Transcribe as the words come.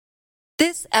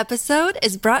This episode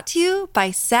is brought to you by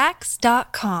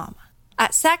Sax.com.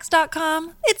 At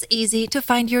Sax.com, it's easy to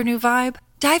find your new vibe.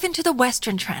 Dive into the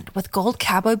Western trend with gold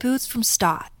cowboy boots from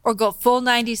Stott, or go full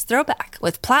 90s throwback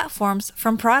with platforms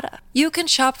from Prada. You can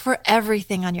shop for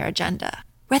everything on your agenda,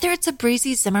 whether it's a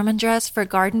breezy Zimmermann dress for a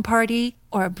garden party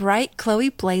or a bright Chloe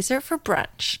blazer for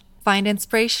brunch. Find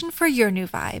inspiration for your new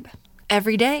vibe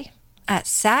every day at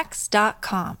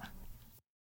Sax.com.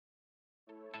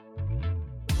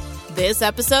 This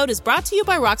episode is brought to you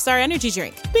by Rockstar Energy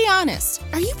Drink. Be honest,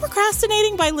 are you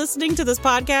procrastinating by listening to this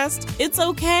podcast? It's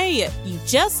okay. You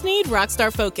just need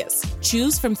Rockstar Focus.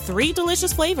 Choose from 3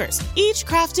 delicious flavors, each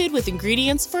crafted with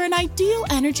ingredients for an ideal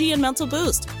energy and mental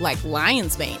boost, like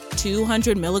Lion's Mane,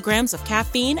 200 milligrams of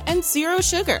caffeine and 0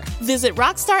 sugar. Visit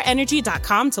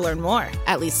rockstarenergy.com to learn more.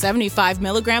 At least 75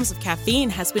 milligrams of caffeine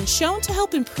has been shown to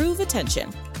help improve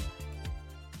attention.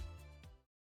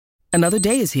 Another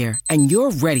day is here, and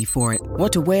you're ready for it.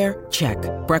 What to wear? Check.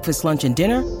 Breakfast, lunch, and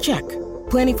dinner? Check.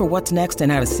 Planning for what's next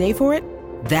and how to save for it?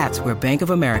 That's where Bank of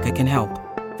America can help.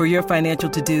 For your financial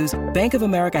to-dos, Bank of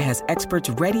America has experts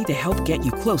ready to help get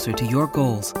you closer to your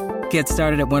goals. Get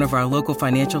started at one of our local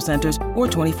financial centers or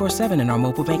 24/7 in our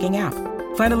mobile banking app.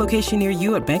 Find a location near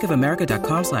you at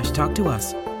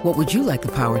bankofamerica.com/talktous. What would you like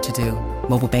the power to do?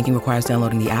 Mobile banking requires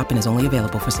downloading the app and is only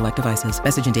available for select devices.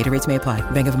 Message and data rates may apply.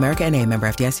 Bank of America N.A., member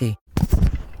FDIC.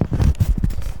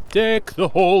 Deck the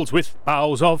halls with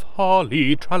boughs of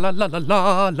holly,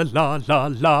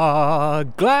 tra-la-la-la-la-la-la-la.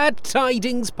 Glad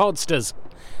tidings, podsters,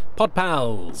 pod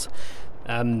pals,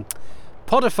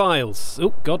 podophiles.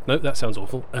 Oh, God, no, that sounds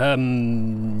awful.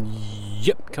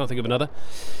 Yep, can't think of another.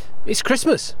 It's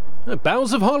Christmas.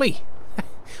 Boughs of holly.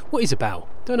 What is a bough?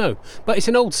 Don't know. But it's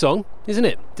an old song, isn't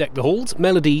it? Deck the halls.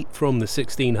 Melody from the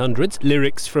 1600s.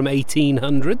 Lyrics from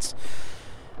 1800s.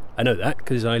 I know that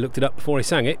because I looked it up before I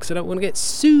sang it because I don't want to get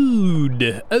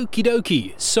sued. Okie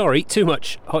dokie. Sorry, too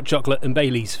much hot chocolate and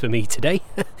Baileys for me today.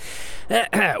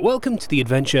 Welcome to the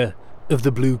adventure of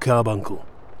the Blue Carbuncle.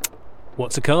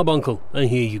 What's a carbuncle? I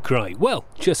hear you cry. Well,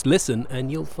 just listen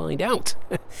and you'll find out.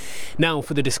 Now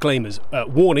for the disclaimers.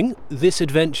 Warning, this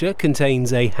adventure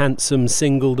contains a handsome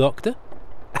single doctor.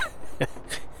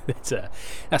 That's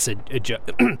a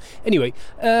joke. Anyway,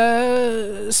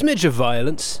 smidge of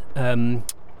violence,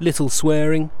 little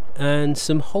swearing, and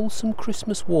some wholesome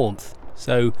Christmas warmth.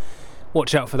 So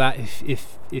watch out for that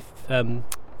if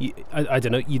I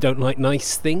don't know, you don't like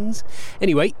nice things.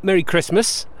 Anyway, Merry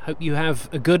Christmas. Hope you have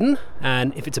a good one.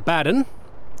 And if it's a bad one,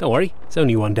 don't worry, it's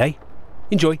only one day.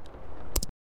 Enjoy.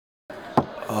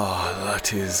 Oh,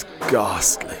 that is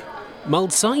ghastly.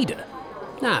 Mulled cider?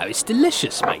 No, it's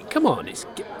delicious, mate. Come on, it's...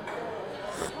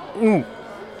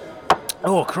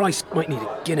 Oh, Christ, might need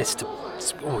a Guinness to...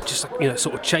 Oh, just like,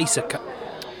 sort of chaser.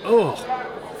 Oh.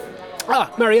 Ah,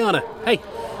 Mariana, hey,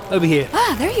 over here.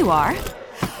 Ah, there you are.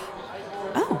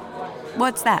 Oh,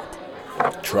 what's that?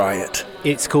 Try it.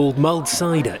 It's called mulled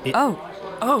cider. Oh,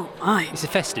 my. It's a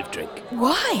festive drink.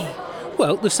 Why?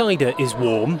 Well, the cider is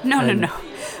warm. No.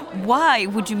 Why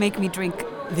would you make me drink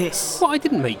this? Well, I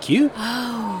didn't make you.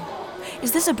 Oh,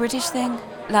 is this a British thing?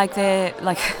 Like the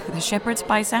shepherd's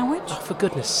pie sandwich? Oh, for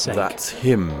goodness sake. That's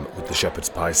him with the shepherd's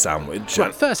pie sandwich.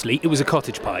 Right, firstly, it was a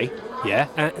cottage pie, yeah.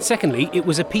 Secondly, it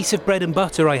was a piece of bread and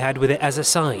butter I had with it as a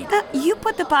side. You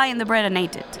put the pie in the bread and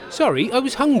ate it. Sorry, I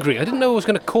was hungry. I didn't know I was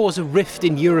going to cause a rift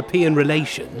in European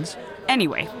relations.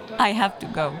 Anyway, I have to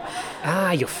go.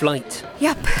 Ah, your flight.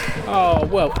 Yep. Oh,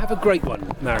 well, have a great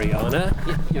one, Mariana.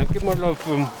 Yeah, give my love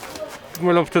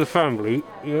to the family.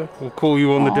 Yeah, we'll call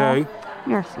you on the day.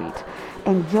 You're sweet.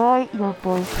 Enjoy your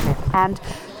boy's trip and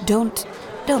don't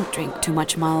drink too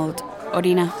much mulled,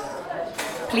 Odina.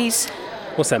 Please.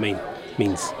 What's that mean?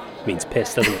 Means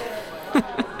piss, doesn't it?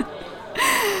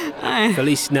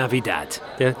 Feliz Navidad.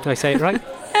 Did I say it right?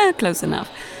 Close enough.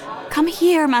 Come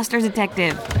here, Master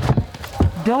Detective.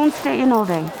 Don't stay in all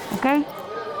day, okay?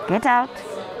 Get out,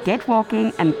 get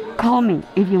walking, and call me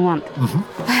if you want. Mm-hmm.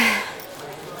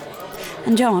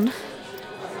 And John,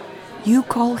 you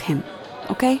call him,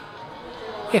 okay?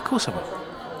 Yeah, of course I will.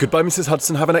 Goodbye, Mrs.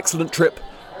 Hudson. Have an excellent trip.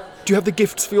 Do you have the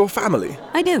gifts for your family?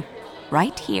 I do.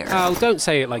 Right here. Oh, don't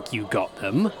say it like you got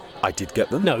them. I did get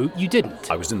them. No, you didn't.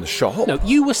 I was in the shop. No,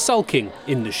 you were sulking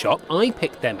in the shop. I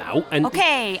picked them out and...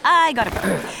 Okay, I gotta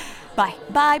go. Bye.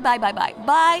 Bye.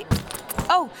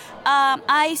 Oh,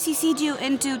 I CC'd you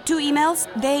into 2 emails.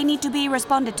 They need to be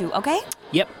responded to, okay?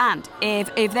 Yep. And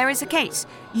if there is a case,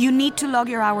 you need to log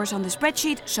your hours on the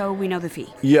spreadsheet so we know the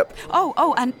fee. Yep.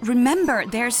 Oh, and remember,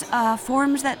 there's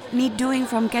forms that need doing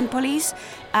from Kent Police,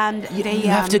 and they... You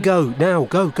have to go now.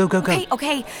 Go.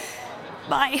 Okay.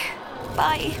 Bye.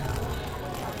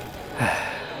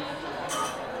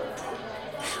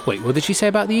 Wait, what did she say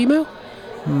about the email?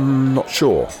 Not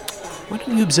sure. Why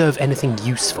don't you observe anything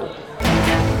useful?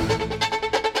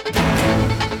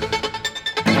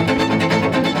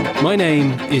 My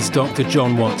name is Dr.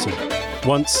 John Watson,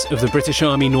 once of the British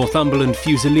Army Northumberland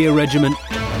Fusilier Regiment,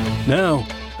 now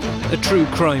a true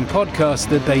crime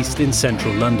podcaster based in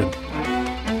central London.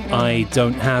 I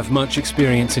don't have much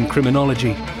experience in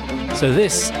criminology, so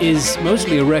this is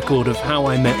mostly a record of how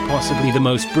I met possibly the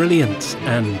most brilliant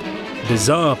and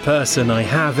bizarre person I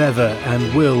have ever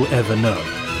and will ever know.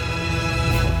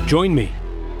 Join me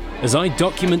as I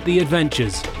document the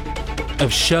adventures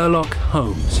of Sherlock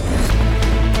Holmes.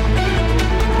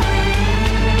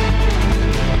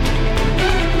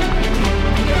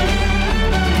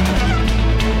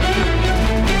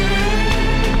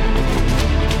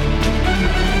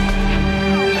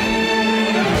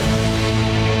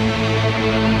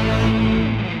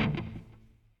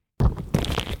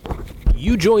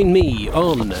 You join me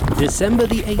on December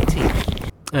the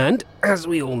 18th. And, as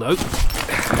we all know,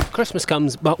 Christmas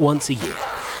comes but once a year.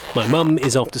 My mum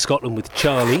is off to Scotland with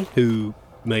Charlie, who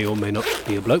may or may not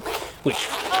be a bloke, which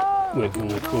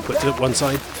we'll put to one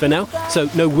side for now. So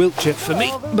no Wiltshire for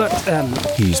me, but,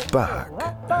 He's back.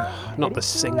 not the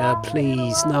singer,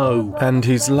 please, no. And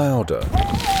he's louder.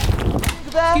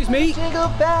 Excuse me.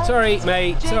 Sorry,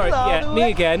 mate. Sorry. Yeah, me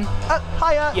again.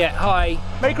 Hiya. Yeah, hi.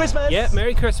 Merry Christmas. Yeah,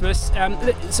 Merry Christmas.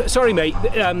 Sorry, mate.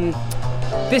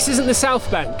 This isn't the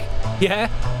South Bank. Yeah.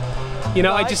 You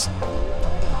know, Right. I just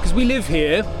because we live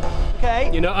here. Okay.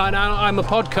 You know, and I'm a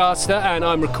podcaster and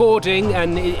I'm recording,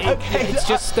 and Okay. it's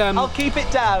just I'll keep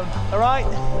it down. All right.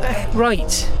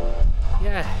 right.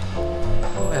 Yeah.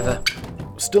 Whatever.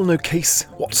 Still no case,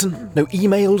 Watson? No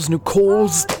emails, no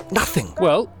calls, nothing.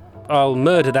 Well, I'll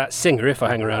murder that singer if I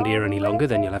hang around here any longer.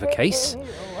 Then you'll have a case.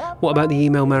 What about the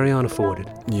email Mariana forwarded?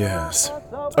 Yes.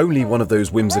 Only one of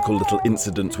those whimsical little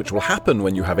incidents which will happen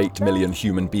when you have 8 million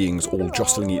human beings all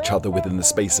jostling each other within the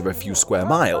space of a few square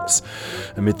miles.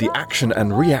 Amid the action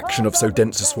and reaction of so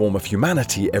dense a swarm of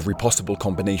humanity, every possible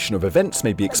combination of events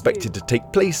may be expected to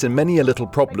take place, and many a little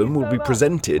problem will be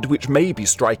presented which may be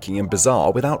striking and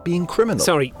bizarre without being criminal.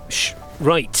 Sorry.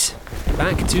 Right.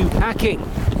 Back to packing.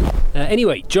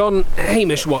 Anyway, John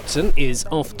Hamish Watson is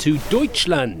off to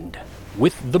Deutschland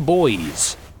with the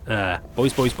boys.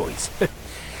 Boys.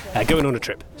 Going on a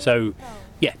trip. So,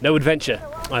 yeah, no adventure,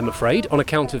 I'm afraid, on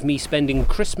account of me spending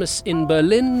Christmas in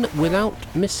Berlin without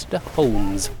Mr.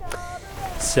 Holmes.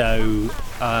 So,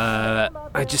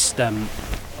 I just, I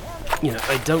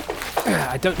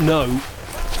don't know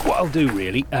what I'll do,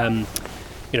 really.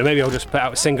 Maybe I'll just put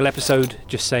out a single episode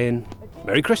just saying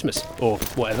Merry Christmas or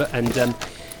whatever, and,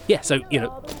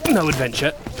 no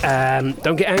adventure.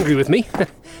 Don't get angry with me.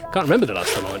 Can't remember the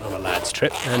last time I went on a lad's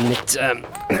trip, and it,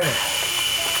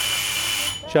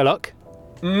 Sherlock?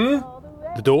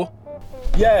 The door?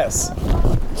 Yes.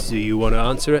 Do you want to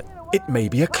answer it? It may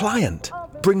be a client.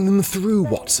 Bring them through,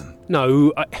 Watson.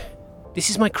 No, this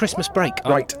is my Christmas break.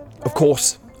 Right, of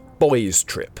course. Boys'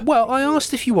 trip. Well, I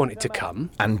asked if you wanted to come.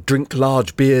 And drink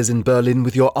large beers in Berlin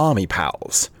with your army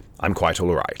pals. I'm quite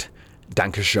all right.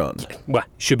 Dankeschön. Well,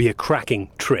 should be a cracking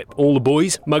trip. All the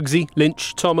boys, Muggsy,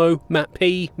 Lynch, Tomo, Matt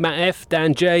P, Matt F,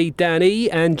 Dan J, Dan E,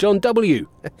 and John W.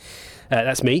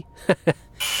 That's me.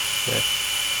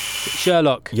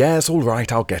 Sherlock. Yes, all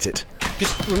right, I'll get it.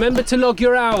 Just remember to log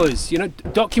your hours.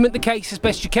 Document the case as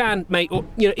best you can, mate. Or,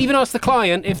 even ask the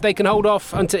client if they can hold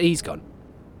off until he's gone.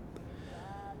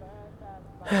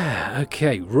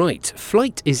 Okay, right.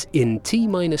 Flight is in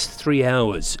T-minus 3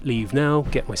 hours. Leave now,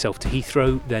 get myself to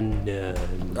Heathrow, then...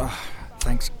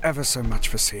 Thanks ever so much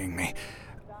for seeing me.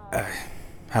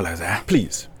 Hello there.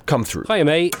 Please, come through. Hiya,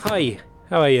 mate. Hi.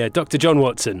 How are you, Dr. John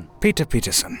Watson? Peter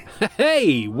Peterson.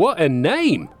 Hey, what a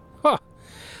name! Huh.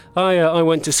 I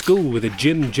went to school with a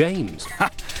Jim James.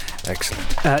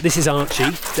 Excellent. This is Archie.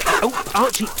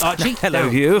 Archie! Hello,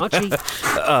 Down. you. Archie.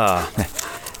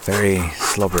 Very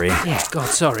slobbery. Yeah, God,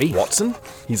 sorry. Watson,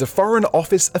 he's a Foreign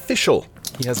Office official.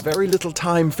 He has very little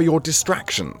time for your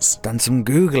distractions. Done some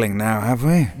Googling now, have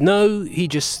we? No, he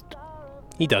does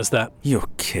that. You're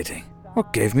kidding.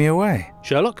 What gave me away?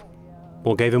 Sherlock?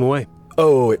 What gave him away?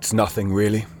 Oh, it's nothing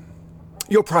really.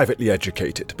 You're privately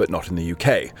educated, but not in the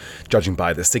UK. Judging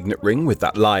by the signet ring with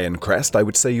that lion crest, I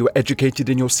would say you were educated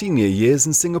in your senior years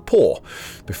in Singapore.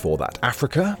 Before that,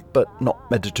 Africa, but not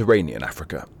Mediterranean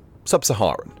Africa.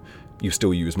 Sub-Saharan. You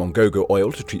still use mongogo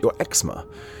oil to treat your eczema.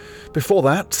 Before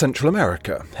that, Central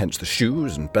America, hence the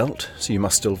shoes and belt, so you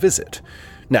must still visit.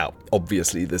 Now,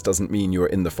 obviously this doesn't mean you're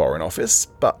in the Foreign Office,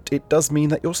 but it does mean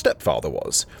that your stepfather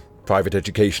was. Private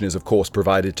education is of course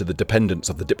provided to the dependents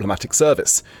of the diplomatic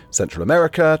service. Central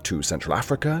America to Central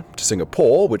Africa to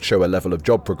Singapore would show a level of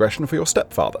job progression for your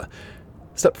stepfather.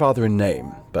 Stepfather in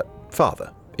name, but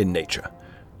father in nature.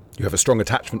 You have a strong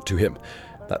attachment to him.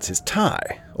 That's his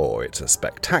tie, or it's a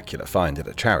spectacular find at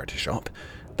a charity shop.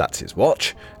 That's his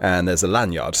watch, and there's a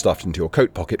lanyard stuffed into your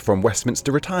coat pocket from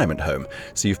Westminster Retirement Home,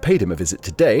 so you've paid him a visit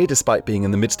today despite being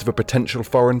in the midst of a potential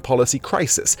foreign policy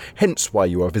crisis, hence why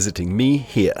you are visiting me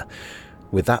here.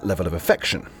 With that level of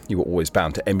affection, you were always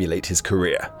bound to emulate his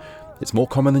career. It's more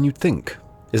common than you'd think.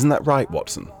 Isn't that right,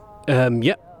 Watson?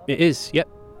 Yep, it is, yep.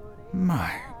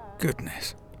 My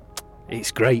goodness.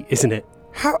 It's great, isn't it?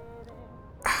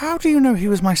 How do you know he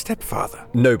was my stepfather?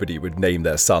 Nobody would name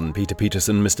their son Peter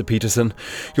Peterson, Mr. Peterson.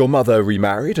 Your mother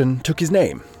remarried and took his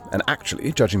name. And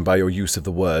actually, judging by your use of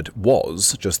the word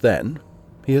was just then,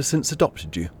 he has since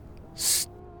adopted you.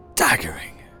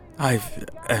 Staggering.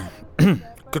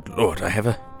 Good Lord, I have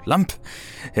a lump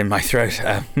in my throat.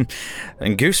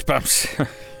 And goosebumps.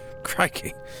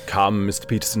 Crikey. Come, Mr.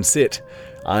 Peterson, sit.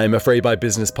 I'm afraid my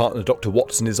business partner, Dr.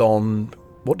 Watson, is on...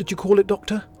 What did you call it,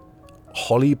 Doctor?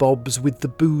 Hollybobs with the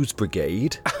Booze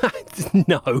Brigade?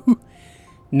 No,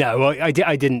 I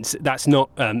didn't. That's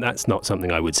not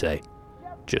something I would say.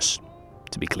 Just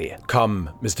to be clear. Come,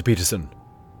 Mr. Peterson.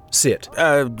 Sit.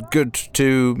 Good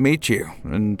to meet you,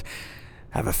 and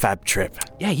have a fab trip.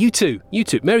 Yeah, you too.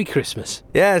 Merry Christmas.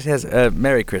 Yes,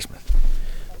 Merry Christmas.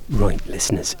 Right,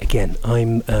 listeners, again,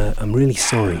 I'm really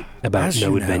sorry about As no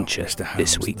you know, adventure Mr. Holmes,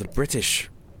 this week. The British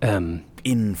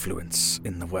influence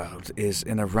in the world is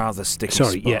in a rather sticky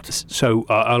Sorry, spot. yes. So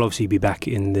I'll obviously be back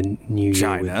in the new year.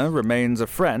 China remains a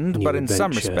friend, new but in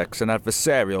some adventure. respects an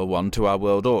adversarial one to our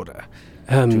world order.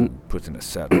 To put in a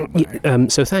certain way.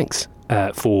 So thanks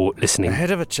for listening.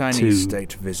 Ahead of a Chinese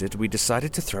state visit, we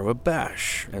decided to throw a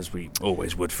bash, as we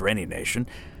always would for any nation,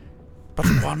 but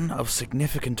one of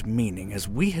significant meaning, as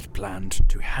we had planned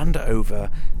to hand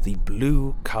over the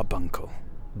Blue Carbuncle.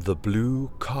 The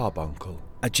Blue Carbuncle?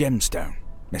 A gemstone,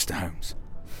 Mr. Holmes.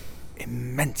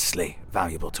 Immensely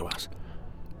valuable to us.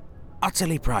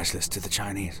 Utterly priceless to the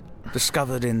Chinese.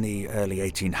 Discovered in the early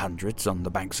 1800s on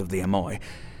the banks of the Amoy,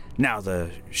 now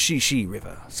the Xixi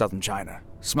River, southern China.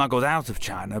 Smuggled out of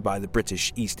China by the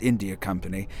British East India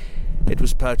Company, it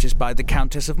was purchased by the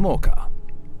Countess of Morcar.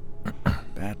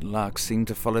 Bad luck seemed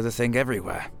to follow the thing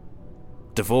everywhere.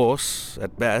 Divorce,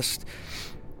 at best.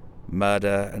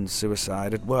 Murder and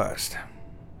suicide at worst.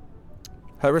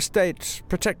 Her estate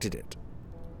protected it.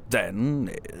 Then,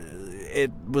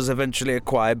 it was eventually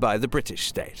acquired by the British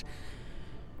state.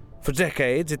 For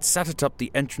decades, it sat atop the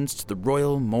entrance to the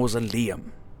Royal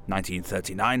Mausoleum.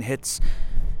 1939 hits,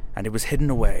 and it was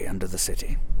hidden away under the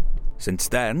city. Since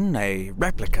then, a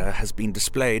replica has been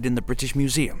displayed in the British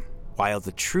Museum, while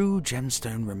the true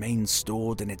gemstone remains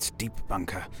stored in its deep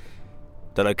bunker,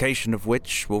 the location of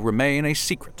which will remain a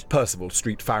secret. Percival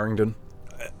Street, Farringdon.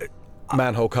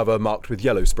 Manhole cover marked with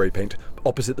yellow spray paint,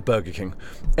 opposite the Burger King.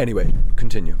 Anyway,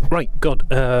 continue. Right, God,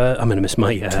 I'm going to miss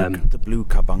my... Took the Blue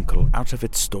Carbuncle out of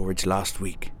its storage last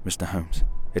week, Mr. Holmes.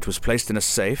 It was placed in a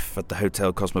safe at the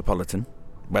Hotel Cosmopolitan,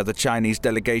 where the Chinese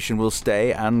delegation will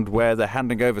stay and where the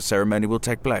handing over ceremony will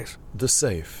take place. The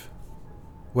safe.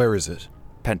 Where is it?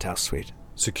 Penthouse suite.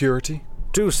 Security?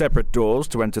 2 separate doors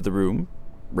to enter the room,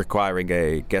 requiring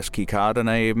a guest key card and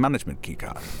a management key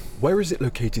card. Where is it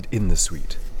located in the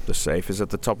suite? The safe is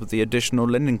at the top of the additional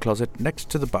linen closet next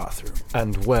to the bathroom.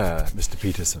 And where, Mr.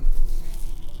 Peterson,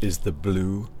 is the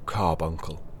Blue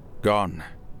Carbuncle? Gone,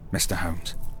 Mr.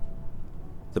 Holmes.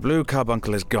 The Blue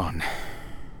Carbuncle is gone.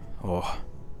 Or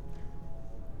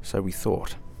so we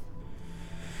thought.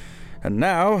 And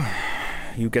now,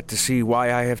 you get to see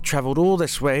why I have travelled all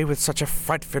this way with such a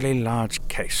frightfully large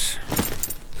case.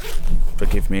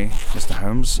 Forgive me, Mr.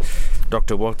 Holmes.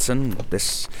 Dr. Watson,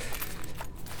 this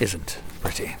isn't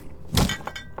pretty.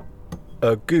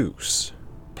 A goose,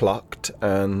 plucked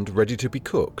and ready to be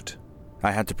cooked.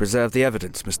 I had to preserve the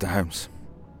evidence, Mr. Holmes.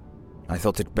 I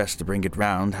thought it best to bring it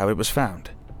round how it was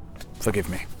found. Forgive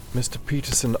me. Mr.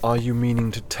 Peterson, are you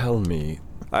meaning to tell me?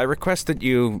 I request that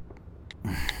you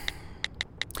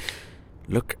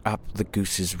look up the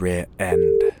goose's rear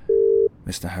end,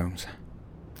 Mr. Holmes.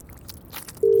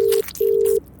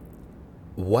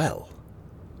 Well,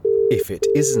 if it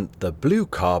isn't the Blue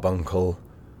Carbuncle,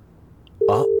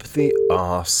 up the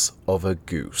arse of a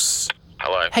goose.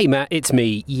 Hello. Hey, Matt, it's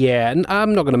me. Yeah,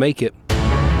 I'm not going to make it.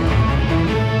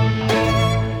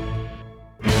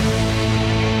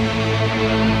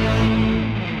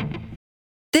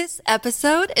 This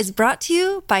episode is brought to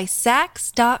you by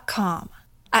Sax.com.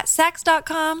 At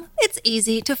Sax.com, it's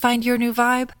easy to find your new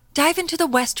vibe. Dive into the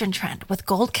Western trend with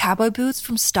gold cowboy boots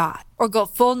from Stott, or go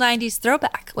full 90s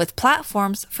throwback with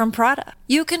platforms from Prada.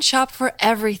 You can shop for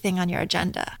everything on your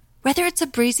agenda, whether it's a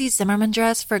breezy Zimmermann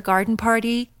dress for a garden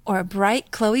party or a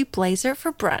bright Chloe blazer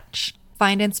for brunch.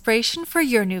 Find inspiration for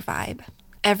your new vibe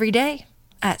every day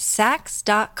at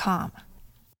Saks.com.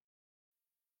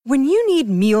 When you need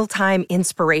mealtime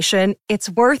inspiration,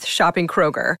 it's worth shopping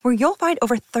Kroger, where you'll find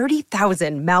over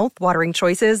 30,000 mouth-watering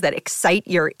choices that excite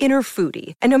your inner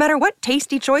foodie. And no matter what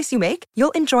tasty choice you make,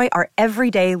 you'll enjoy our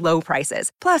everyday low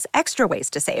prices, plus extra ways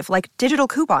to save, like digital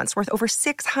coupons worth over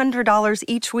 $600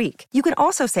 each week. You can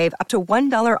also save up to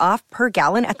 $1 off per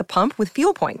gallon at the pump with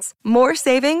fuel points. More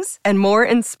savings and more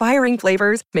inspiring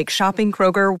flavors make shopping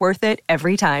Kroger worth it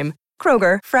every time.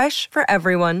 Kroger, fresh for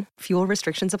everyone. Fuel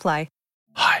restrictions apply.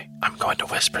 Hi, I'm going to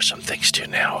whisper some things to you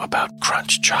now about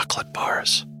Crunch chocolate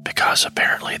bars, because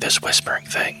apparently this whispering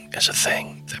thing is a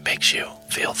thing that makes you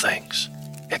feel things.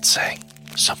 It's saying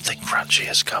something crunchy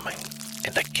is coming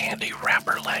in the candy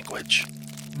wrapper language.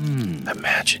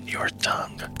 Imagine your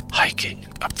tongue hiking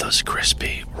up those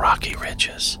crispy, rocky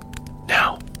ridges.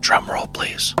 Now, drum roll,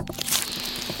 please.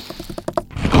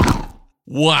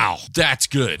 Wow, that's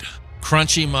good.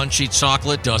 Crunchy, munchy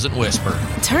chocolate doesn't whisper.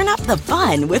 Turn up the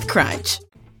fun with Crunch.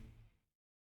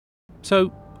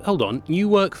 So, hold on, you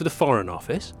work for the Foreign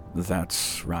Office?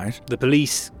 That's right. The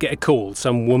police get a call.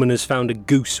 Some woman has found a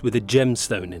goose with a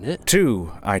gemstone in it.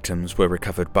 2 items were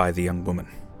recovered by the young woman.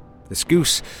 This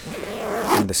goose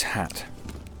and this hat.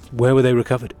 Where were they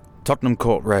recovered? Tottenham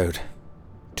Court Road.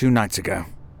 2 nights ago.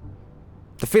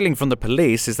 The feeling from the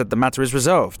police is that the matter is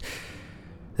resolved.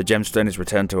 The gemstone is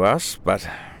returned to us, but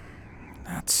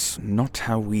that's not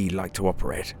how we like to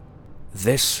operate.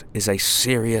 This is a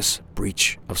serious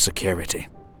breach of security.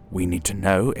 We need to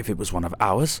know if it was one of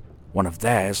ours, one of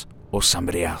theirs, or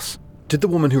somebody else. Did the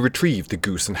woman who retrieved the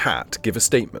goose and hat give a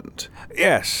statement?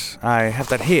 Yes, I have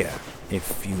that here,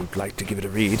 if you'd like to give it a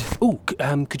read. Oh,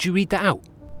 could you read that out?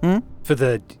 For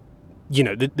the,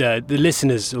 the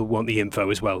listeners who want the info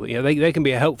as well. You know, they can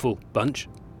be a helpful bunch,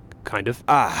 kind of.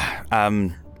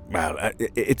 Well,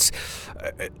 it's...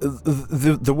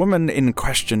 the woman in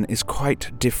question is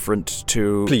quite different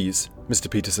to... Please, Mr.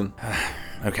 Peterson.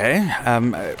 Okay,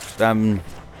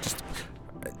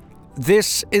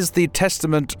 this is the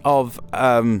testament of,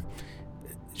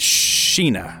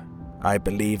 Sheena, I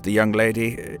believe the young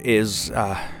lady is,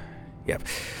 yep.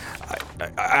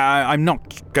 I'm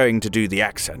not going to do the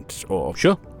accent, or...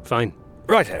 Sure, fine.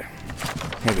 Righto.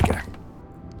 Here we go.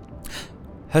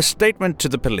 Her statement to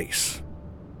the police.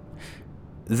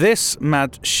 This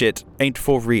mad shit ain't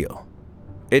for real.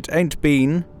 It ain't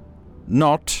been,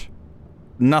 not,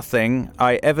 nothing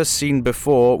I ever seen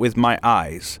before with my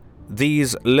eyes.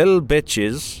 These little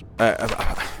bitches...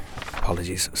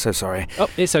 apologies, so sorry. Oh,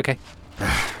 it's okay.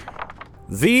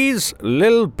 These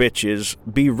little bitches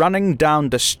be running down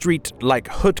the street like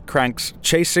hood cranks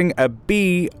chasing a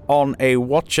bee on a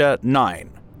Watcher 9.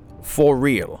 For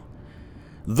real.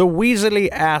 The weaselly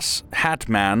ass hat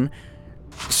man...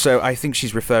 So I think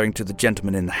she's referring to the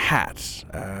gentleman in the hat.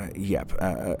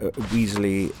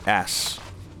 Weasley ass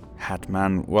hat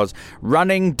man was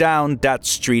running down that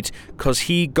street 'cause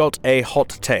he got a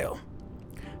hot tail.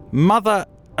 Mother...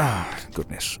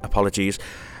 goodness, apologies.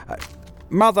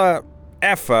 Mother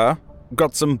effer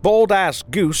got some bald-ass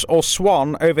goose or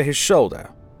swan over his shoulder.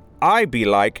 I be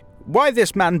like, why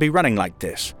this man be running like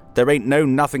this? There ain't no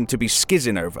nothing to be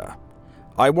skizzing over.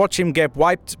 I watch him get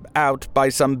wiped out by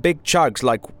some big chugs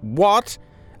like, what?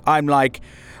 I'm like,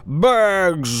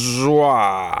 Bergzwa.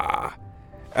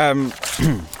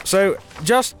 So,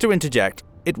 just to interject,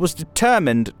 it was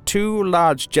determined 2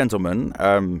 large gentlemen,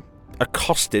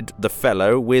 accosted the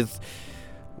fellow with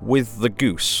the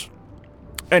goose.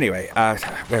 Anyway,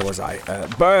 where was I?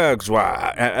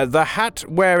 Bergzwa. The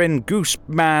hat-wearing goose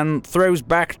man throws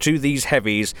back to these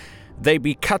heavies. They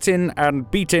be cuttin' and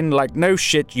beatin' like no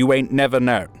shit you ain't never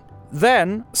known.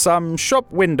 Then, some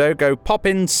shop window go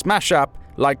poppin' smash up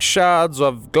like shards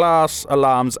of glass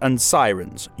alarms and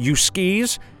sirens. You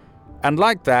skis? And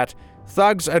like that,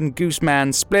 thugs and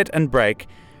gooseman split and break,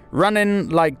 runnin'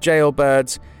 like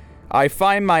jailbirds. I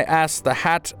find my ass the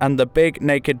hat and the big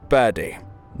naked birdie.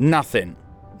 Nothing.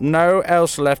 No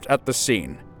else left at the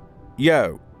scene.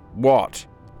 Yo, what?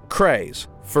 Craze,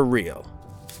 for real.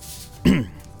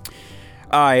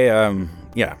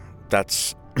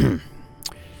 That's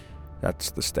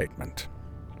that's the statement.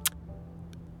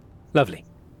 Lovely.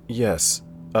 Yes.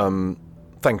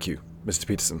 Thank you, Mr.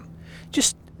 Peterson.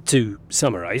 Just to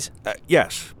summarise.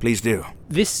 Yes, please do.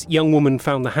 This young woman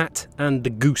found the hat and the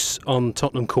goose on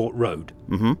Tottenham Court Road.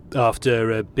 Mm-hmm.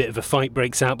 After a bit of a fight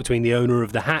breaks out between the owner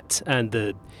of the hat and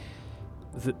the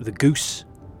the goose.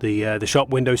 The shop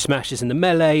window smashes in the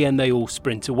melee and they all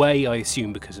sprint away, I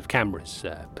assume because of cameras,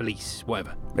 police,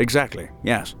 whatever. Exactly,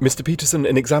 yes. Mr. Peterson,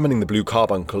 in examining the blue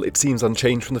carbuncle, it seems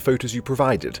unchanged from the photos you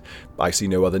provided. I see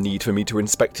no other need for me to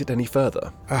inspect it any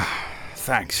further.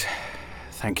 Thanks.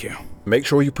 Thank you. Make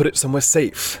sure you put it somewhere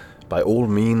safe. By all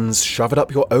means, shove it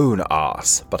up your own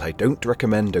arse, but I don't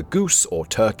recommend a goose or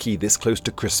turkey this close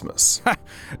to Christmas.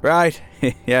 Right,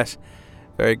 yes.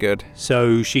 Very good.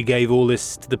 So she gave all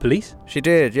this to the police? She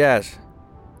did, yes.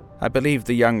 I believe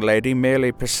the young lady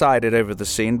merely presided over the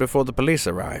scene before the police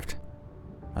arrived.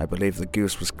 I believe the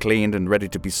goose was cleaned and ready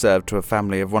to be served to a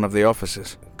family of one of the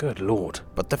officers. Good Lord.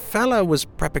 But the fellow was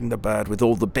prepping the bird with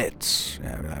all the bits.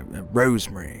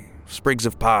 Rosemary, sprigs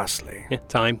of parsley. Yeah,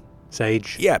 thyme,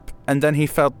 sage. Yep, and then he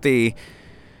felt the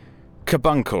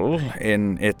carbuncle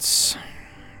in its...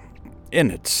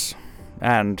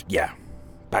 And, yeah,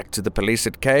 back to the police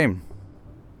it came.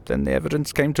 Then the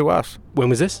evidence came to us. When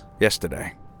was this?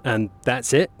 Yesterday. And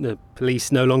that's it? The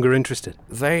police no longer interested?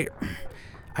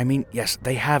 Yes,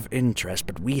 they have interest,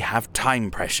 but we have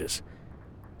time pressures.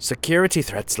 Security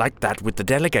threats like that with the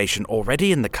delegation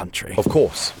already in the country. Of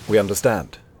course, we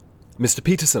understand. Mr.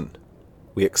 Peterson,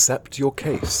 we accept your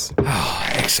case. Oh,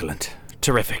 excellent.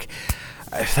 Terrific.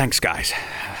 Thanks, guys.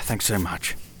 Thanks so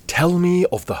much. Tell me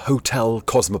of the Hotel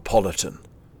Cosmopolitan.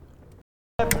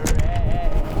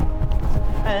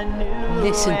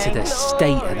 Listen to the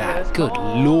state of that. Good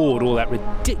Lord, all that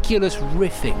ridiculous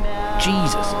riffing.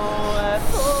 Jesus.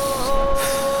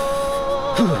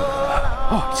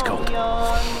 Oh, it's cold.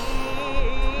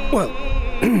 Well,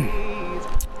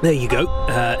 there you go.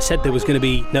 Said there was going to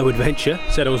be no adventure.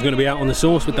 Said I was going to be out on the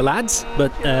sauce with the lads.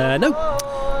 But no.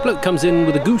 Bloke comes in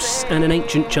with a goose and an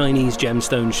ancient Chinese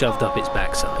gemstone shoved up its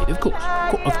backside. Of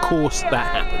course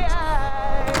that happens.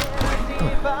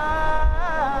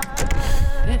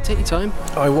 Yeah, take your time.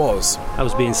 I was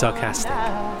being sarcastic.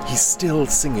 He's still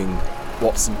singing,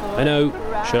 Watson. I know,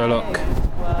 Sherlock.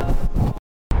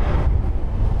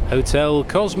 Hotel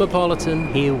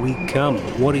Cosmopolitan, here we come.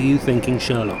 What are you thinking,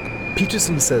 Sherlock?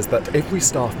 Peterson says that every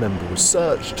staff member was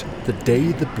searched the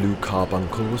day the blue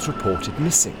carbuncle was reported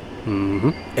missing.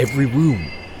 Mm-hmm. Every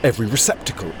room, every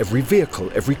receptacle, every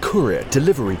vehicle, every courier,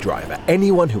 delivery driver,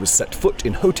 anyone who has set foot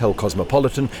in Hotel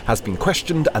Cosmopolitan has been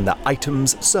questioned and their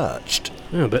items searched.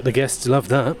 Oh, I bet the guests love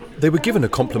that. They were given a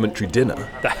complimentary dinner.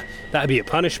 That'd be a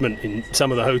punishment in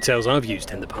some of the hotels I've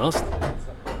used in the past.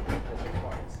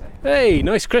 Hey,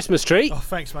 nice Christmas tree. Oh,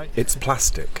 thanks, mate. It's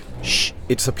plastic. Shh.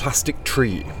 It's a plastic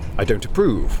tree. I don't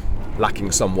approve.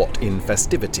 Lacking somewhat in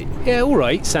festivity. Yeah, all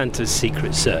right, Santa's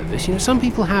Secret Service. You know, some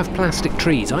people have plastic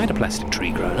trees. I had a plastic tree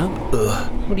growing up.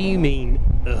 Ugh. What do you mean,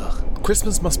 ugh?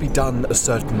 Christmas must be done a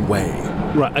certain way.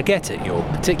 Right, I get it. You're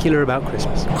particular about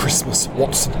Christmas. Christmas,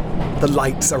 Watson. The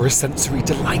lights are a sensory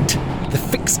delight. The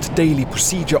fixed daily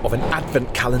procedure of an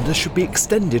advent calendar should be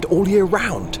extended all year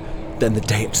round. Then the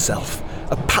day itself.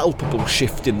 A palpable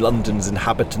shift in London's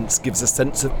inhabitants gives a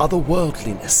sense of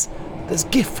otherworldliness. There's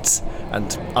gifts,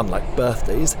 and unlike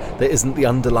birthdays, there isn't the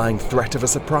underlying threat of a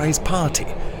surprise party.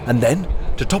 And then,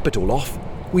 to top it all off,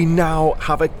 we now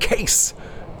have a case.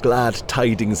 Glad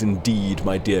tidings indeed,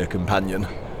 my dear companion.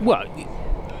 Well,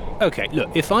 okay,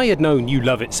 look, if I had known you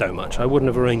love it so much, I wouldn't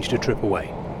have arranged a trip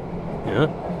away. Yeah?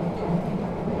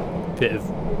 Bit of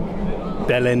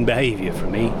bell-end behaviour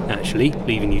from me, actually,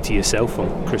 leaving you to yourself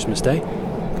on Christmas Day.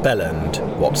 Bell-end,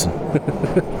 Watson.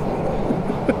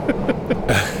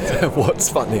 What's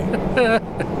funny?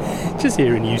 Just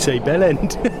hearing you say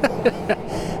bell-end.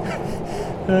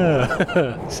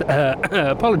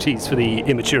 Apologies for the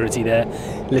immaturity there,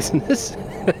 listeners.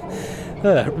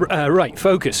 Right,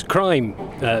 focus, crime,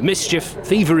 mischief,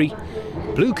 thievery,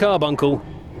 blue carbuncle,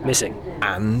 missing.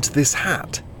 And this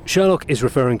hat. Sherlock is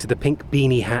referring to the pink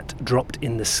beanie hat dropped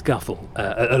in the scuffle,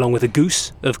 along with a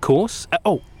goose, of course.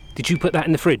 Oh, did you put that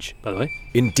in the fridge, by the way?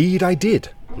 Indeed I did.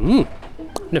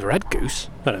 Never had goose,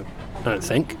 I don't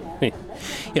think. Yeah,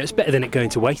 it's better than it going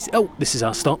to waste. Oh, this is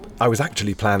our stop. I was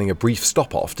actually planning a brief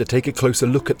stop-off to take a closer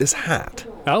look at this hat.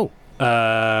 Oh,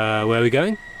 where are we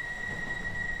going?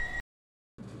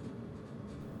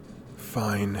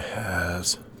 Fine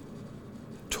hairs.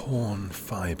 Torn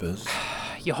fibres.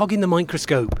 You're hogging the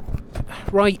microscope.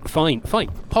 Right, fine.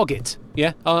 Hog it,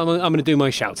 yeah? I'm going to do my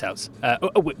shout-outs,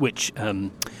 which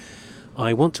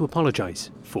I want to apologise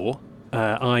for.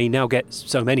 I now get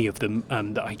so many of them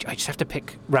that I just have to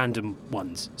pick random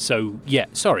ones. So, yeah,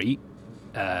 sorry.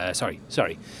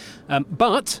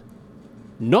 But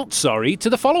not sorry to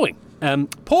the following.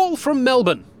 Paul from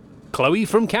Melbourne. Chloe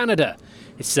from Canada.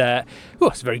 It's a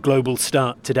very global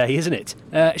start today, isn't it?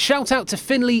 Shout out to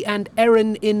Finley and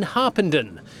Erin in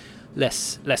Harpenden.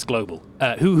 less global,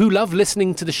 who love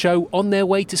listening to the show on their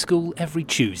way to school every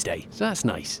Tuesday. So that's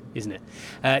nice, isn't it?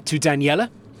 To Daniela,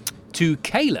 to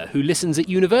Kayla, who listens at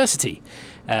university.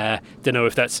 Don't know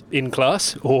if that's in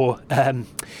class or...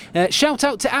 shout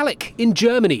out to Alec in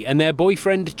Germany and their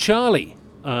boyfriend Charlie.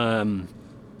 Don't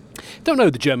know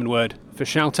the German word for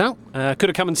shout out. Could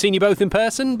have come and seen you both in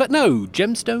person, but no,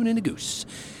 gemstone in a goose.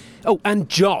 Oh, and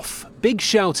Joff. Big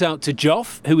shout out to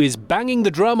Joff, who is banging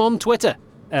the drum on Twitter.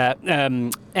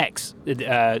 X.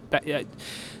 Oh,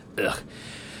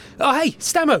 hey,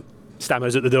 Stamo.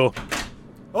 Stamo's at the door.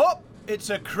 Oh, it's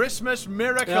a Christmas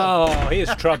miracle. Oh,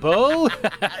 here's trouble.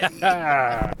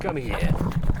 Come here.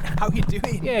 How you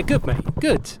doing? Yeah, good, mate.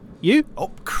 Good. You? Oh,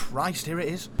 Christ, here it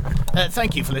is.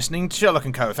 Thank you for listening to Sherlock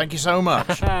 & Co. Thank you so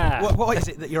much. What is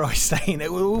it that you're always saying?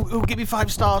 Give me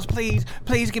 5 stars, please.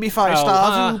 Please give me 5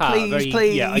 stars.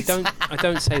 Please. Yeah, I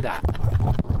don't say that.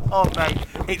 Oh, mate,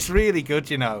 it's really good,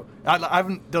 you know. I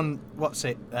haven't done,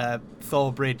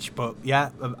 Thor Bridge, but yeah,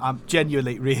 I'm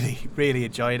genuinely really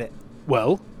enjoying it.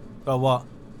 Well, what?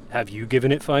 Have you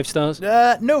given it 5 stars?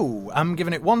 No, I'm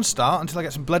giving it 1 star until I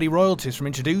get some bloody royalties from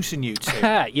introducing you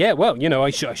to. Yeah, well, you know,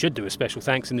 I should do a special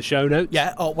thanks in the show notes.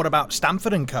 Yeah, or what about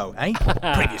Stamford & Co., eh?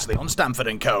 Previously on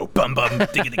Stamford & Co. Bum bum,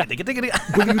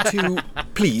 digga. Will you two,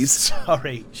 please?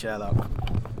 Sorry, Sherlock.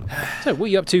 So, what are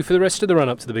you up to for the rest of the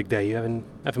run-up to the big day? You having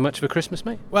much of a Christmas,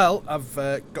 mate? Well, I've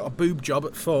got a boob job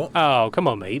at 4. Oh, come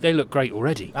on, mate. They look great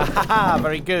already.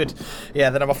 Very good. Yeah,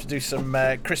 then I'm off to do some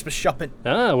Christmas shopping.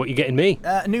 Ah, what you getting me?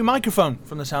 A new microphone,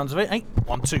 from the sounds of it, eh?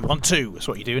 1, 2, 1, 2. That's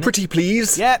what you're doing. Pretty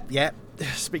please? Yeah.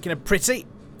 Speaking of pretty,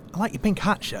 I like your pink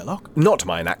hat, Sherlock. Not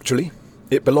mine, actually.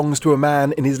 It belongs to a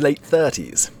man in his late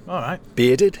 30s. All right.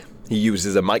 Bearded. He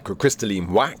uses a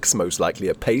microcrystalline wax, most likely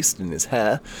a paste, in his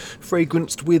hair,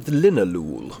 fragranced with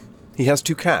linalool. He has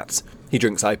 2 cats. He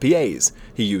drinks IPAs.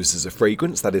 He uses a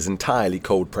fragrance that is entirely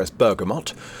cold-pressed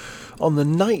bergamot. On the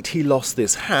night he lost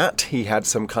this hat, he had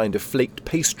some kind of flaked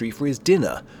pastry for his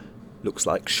dinner. Looks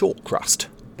like short crust,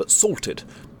 but salted,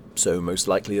 so most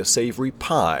likely a savoury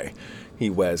pie. He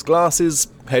wears glasses,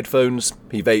 headphones,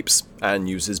 he vapes, and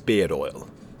uses beard oil.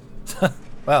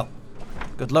 Well,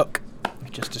 good luck.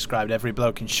 Just described every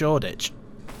bloke in Shoreditch.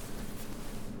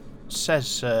 It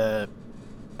says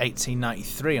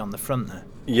 1893 on the front there.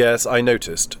 Yes, I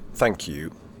noticed. Thank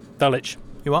you. Dulwich.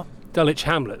 You what? Dulwich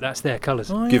Hamlet, that's their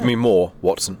colours. Oh, yeah. Give me more,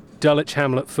 Watson. Dulwich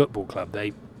Hamlet Football Club,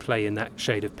 they play in that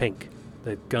shade of pink.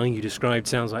 The guy you described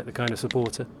sounds like the kind of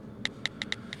supporter.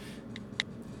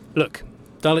 Look,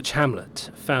 Dulwich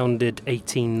Hamlet, founded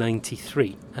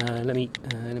 1893. Let me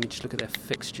just look at their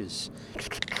fixtures.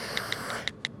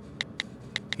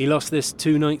 He lost this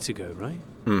 2 nights ago, right?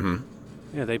 Mm-hmm.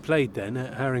 Yeah, they played then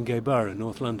at Haringey Borough,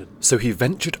 North London. So he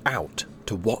ventured out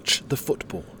to watch the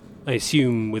football. I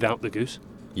assume without the goose.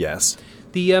 Yes.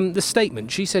 The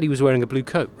statement, she said he was wearing a blue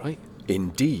coat, right?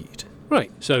 Indeed.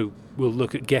 Right, so we'll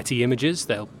look at Getty images,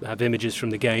 they'll have images from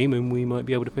the game, and we might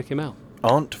be able to pick him out.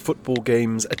 Aren't football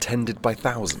games attended by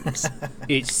thousands?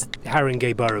 It's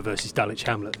Haringey Borough versus Dulwich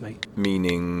Hamlet, mate.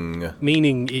 Meaning?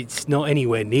 Meaning it's not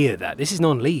anywhere near that. This is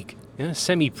non-league. Yeah,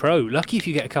 semi-pro. Lucky if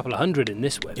you get a couple of 100 in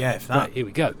this weather. Yeah, if that. Right, here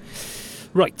we go.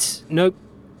 Right, nope.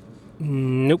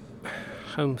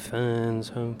 Home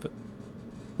fans,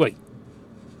 Wait.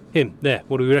 Him, there.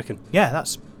 What do we reckon? Yeah,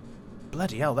 that's...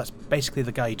 Bloody hell, that's basically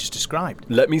the guy you just described.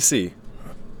 Let me see.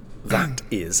 That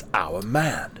is our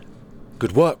man.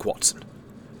 Good work, Watson.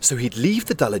 So he'd leave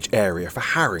the Dulwich area for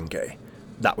Haringey.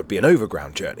 That would be an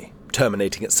overground journey,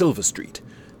 terminating at Silver Street.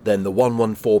 Then the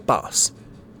 114 bus.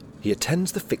 He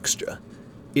attends the fixture.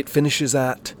 It finishes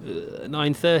at...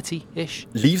 9:30-ish.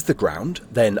 Leaves the ground,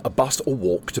 then a bus or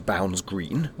walk to Bounds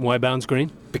Green. Why Bounds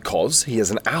Green? Because he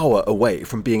is an hour away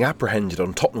from being apprehended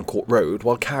on Tottenham Court Road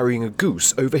while carrying a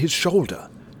goose over his shoulder.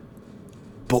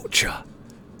 Butcher.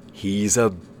 He's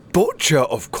a butcher,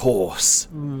 of course.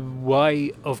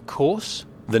 Why, of course?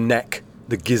 The neck,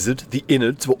 the gizzard, the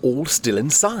innards were all still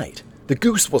inside. The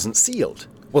goose wasn't sealed,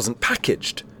 wasn't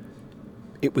packaged.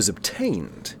 It was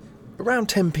obtained around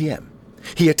 10 p.m.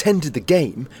 He attended the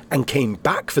game and came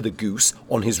back for the goose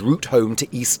on his route home to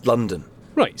East London.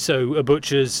 Right, so a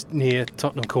butcher's near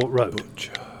Tottenham Court Road.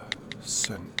 Butcher,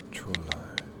 Central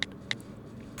Line.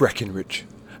 Breckinridge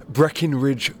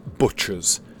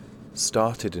Butchers.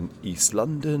 Started in East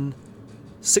London.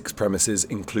 6 premises,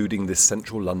 including this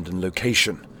central London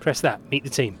location. Press that, meet the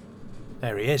team.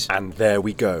 There he is. And there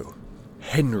we go.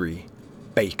 Henry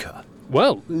Baker.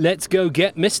 Well, let's go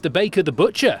get Mr. Baker the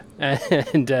Butcher.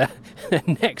 And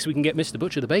next we can get Mr.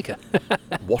 Butcher the Baker.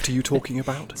 What are you talking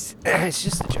about? It's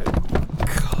just a joke.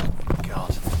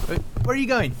 God. Where are you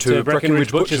going? To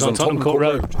Breckinridge Butchers on Tottenham Court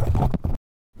Road.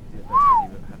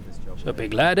 It's a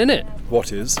big lad, isn't it?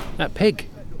 What is? That pig.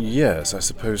 Yes, I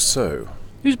suppose so.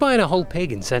 Who's buying a whole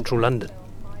pig in central London?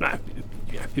 Nah,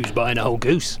 who's buying a whole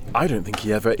goose? I don't think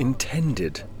he ever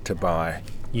intended to buy.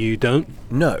 You don't?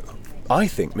 No. I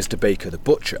think Mr. Baker, the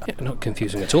butcher, not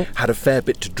confusing at all, had a fair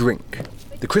bit to drink.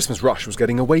 The Christmas rush was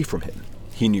getting away from him.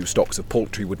 He knew stocks of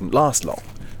poultry wouldn't last long.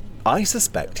 I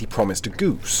suspect he promised a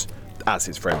goose. As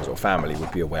his friends or family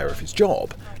would be aware of his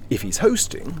job, if he's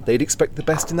hosting, they'd expect the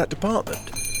best in that department.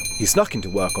 He snuck into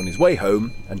work on his way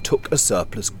home and took a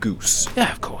surplus goose.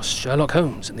 Yeah, of course. Sherlock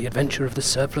Holmes and the adventure of the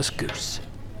surplus goose.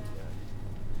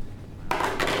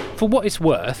 For what it's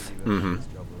worth,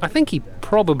 I think he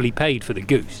probably paid for the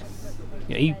goose.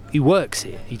 He works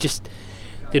here. He just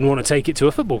didn't want to take it to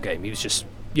a football game. He was just,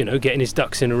 getting his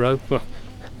ducks in a row.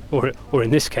 Well, or in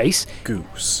this case...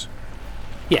 Goose.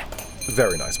 Yeah.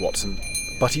 Very nice, Watson.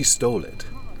 But he stole it.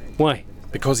 Why?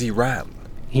 Because he ran.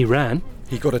 He ran?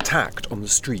 He got attacked on the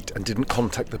street and didn't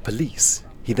contact the police.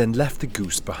 He then left the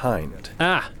goose behind.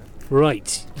 Ah,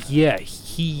 right. Yeah,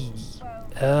 he...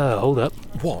 hold up.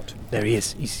 What? There he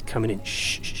is. He's coming in.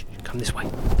 Shh. Come this way.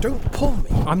 Don't pull me.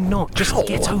 I'm not. Just Ow.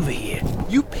 get over here.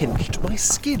 You pinched my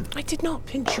skin. I did not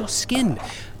pinch your skin.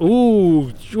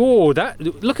 Ooh, look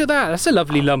at that. That's a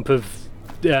lovely lump of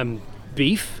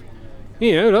beef.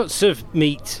 Lots of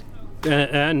meat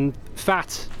and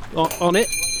fat on it.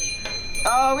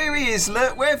 Oh, here he is,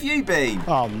 look. Where have you been?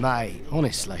 Oh, mate,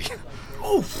 honestly.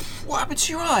 Oh, what happened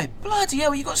to your eye? Bloody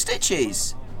hell, you got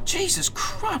stitches. Jesus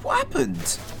Christ, what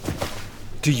happened?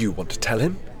 Do you want to tell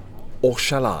him? Or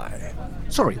shall I?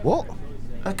 Sorry, what?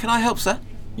 Can I help, sir?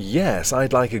 Yes,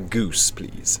 I'd like a goose,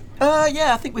 please.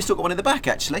 Yeah, I think we've still got one in the back,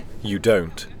 actually. You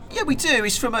don't. Yeah, we do.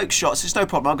 It's from Oakshot, so it's no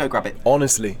problem. I'll go grab it.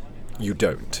 Honestly, you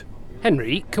don't.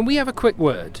 Henry, can we have a quick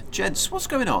word? Gents, what's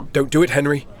going on? Don't do it,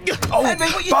 Henry. Oh, Henry,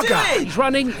 what are you bugger. doing? He's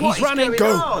running. What He's running.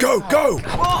 Go.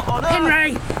 What on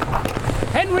earth?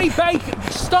 Henry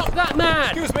Baker, stop that man.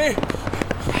 Excuse me.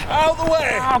 Out the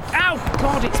way. Ow,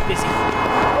 God, it's busy.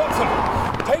 Watson,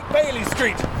 take Bailey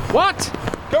Street. What?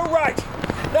 Go right.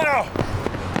 Now.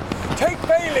 Take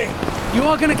Bailey. You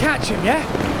are going to catch him, yeah?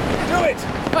 Do it.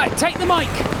 Right, take the mic.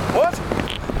 What?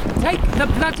 Take the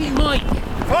bloody mic.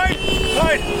 Fine.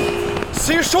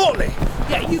 See you shortly.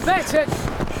 Yeah, you better.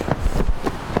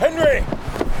 Henry.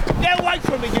 Get away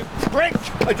from me, you prick!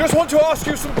 I just want to ask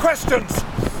you some questions.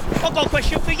 I've got a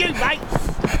question for you, mate.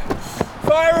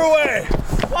 Fire away.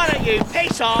 Why don't you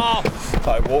piss off?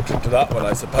 I walked into that one,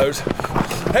 I suppose.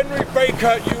 Henry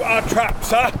Baker, you are trapped,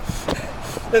 sir.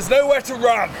 There's nowhere to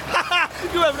run.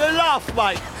 You're having a laugh,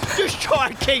 mate. Just try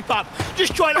and keep up.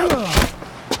 Just try and...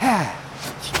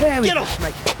 There we Get go. off,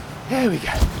 mate. There we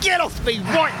go. Get off me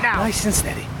right now. Nice and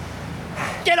steady.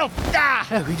 Get off.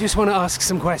 Ah. We just want to ask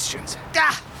some questions.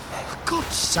 Ah. For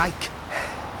God's sake.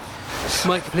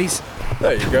 Mic, please.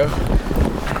 There you go.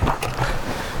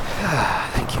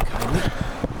 Thank you kindly.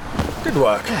 Good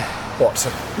work,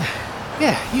 Watson.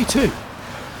 Yeah, you too.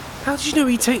 How did you know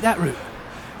he'd take that route?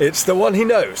 It's the one he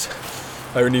knows.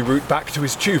 Only route back to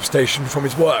his tube station from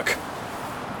his work.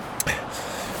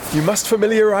 You must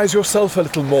familiarise yourself a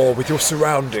little more with your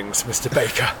surroundings, Mr.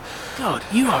 Baker. God,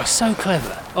 you are so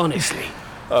clever, honestly.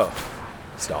 Oh,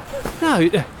 stop. No,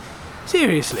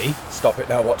 seriously. Stop it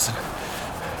now, Watson.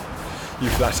 You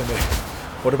flatter me.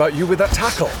 What about you with that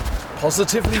tackle?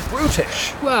 Positively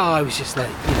brutish. Well, I was just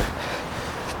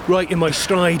right in my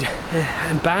stride,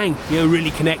 and bang,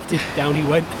 really connected. Down he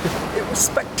went. It was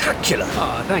spectacular.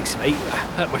 Oh, thanks, mate.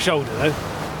 Hurt my shoulder, though.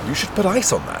 You should put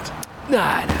ice on that.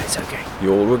 Nah, it's okay.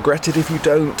 You'll regret it if you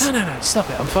don't. No, stop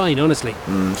it. I'm fine, honestly.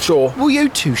 Sure. Will you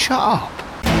two shut up?